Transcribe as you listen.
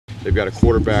They've got a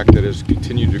quarterback that has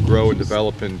continued to grow and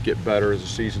develop and get better as the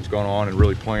season's gone on, and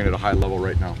really playing at a high level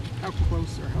right now. How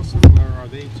close or how similar are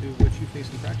they to what you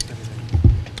face in practice every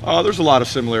day? There's a lot of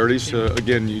similarities.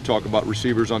 Again, you talk about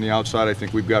receivers on the outside. I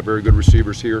think we've got very good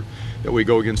receivers here that we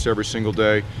go against every single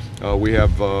day. We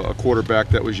have a quarterback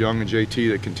that was young in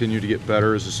JT that continued to get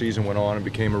better as the season went on and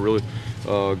became a really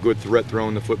good threat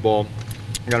throwing the football.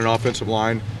 Got an offensive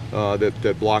line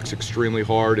that blocks extremely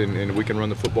hard, and we can run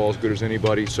the football as good as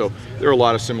anybody. So there are a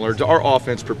lot of similarities. Our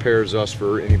offense prepares us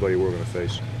for anybody we're going to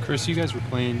face. Chris, you guys were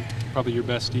playing probably your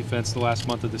best defense the last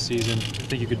month of the season. I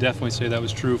think you could definitely say that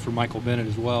was true for Michael Bennett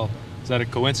as well. Is that a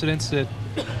coincidence, or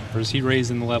is he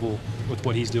raising the level with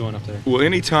what he's doing up there? Well,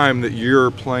 anytime that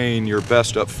you're playing your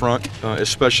best up front,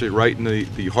 especially right in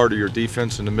the heart of your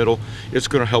defense in the middle, it's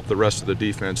going to help the rest of the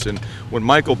defense. And when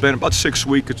Michael Bennett, about 6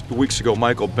 weeks ago,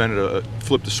 Michael Bennett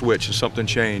flipped a switch and something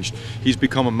changed. He's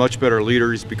become a much better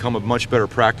leader. He's become a much better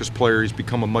practice player. He's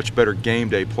become a much better game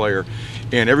day player.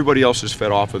 And everybody else has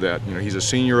fed off of that. You know, he's a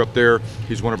senior up there.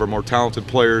 He's one of our more talented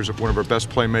players, one of our best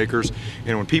playmakers.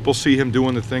 And when people see him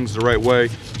doing the things the right way,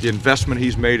 the investment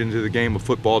he's made into the game of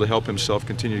football to help himself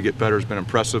continue to get better has been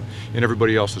impressive, and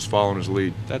everybody else is following his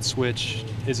lead. That switch,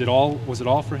 was it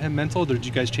all for him mental, or did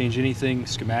you guys change anything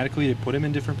schematically to put him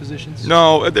in different positions?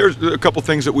 No, there's a couple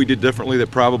things that we did differently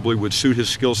that probably would suit his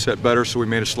skill set better, so we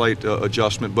made a slight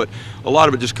adjustment, but a lot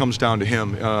of it just comes down to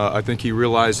him. I think he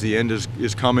realized the end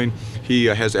is coming. He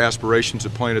has aspirations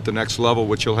of playing at the next level,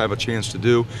 which he'll have a chance to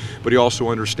do, but he also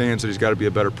understands that he's got to be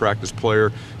a better practice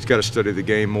player. He's got to study the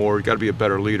game more. He's got to be a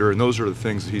better leader, and those are the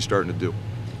things that he's starting to do.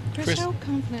 Chris, how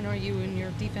confident are you in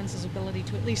your defense's ability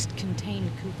to at least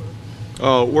contain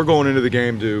Cooper? We're going into the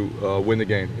game to win the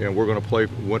game, and we're going to play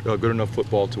good enough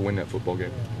football to win that football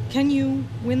game. Can you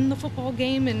win the football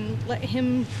game and let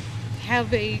him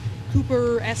have a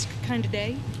Cooper-esque kind of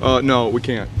day? No, we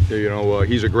can't. You know,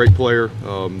 he's a great player.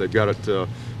 They've got a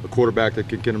quarterback that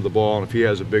can get him the ball, and if he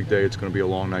has a big day, it's going to be a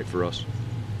long night for us.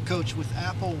 Coach, with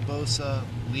Apple, Bosa,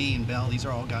 Lee, and Bell, these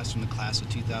are all guys from the class of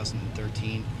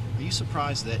 2013. Are you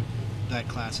surprised that that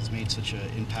class has made such an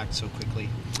impact so quickly?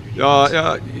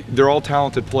 They're all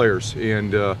talented players,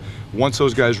 and once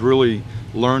those guys really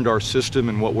learned our system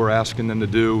and what we're asking them to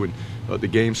do, and the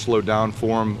game slowed down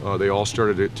for them, they all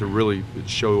started to really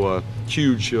show a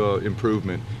huge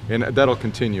improvement, and that'll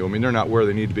continue. I mean, they're not where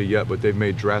they need to be yet, but they've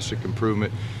made drastic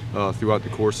improvement throughout the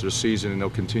course of the season, and they'll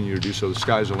continue to do so. The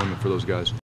sky's the limit for those guys.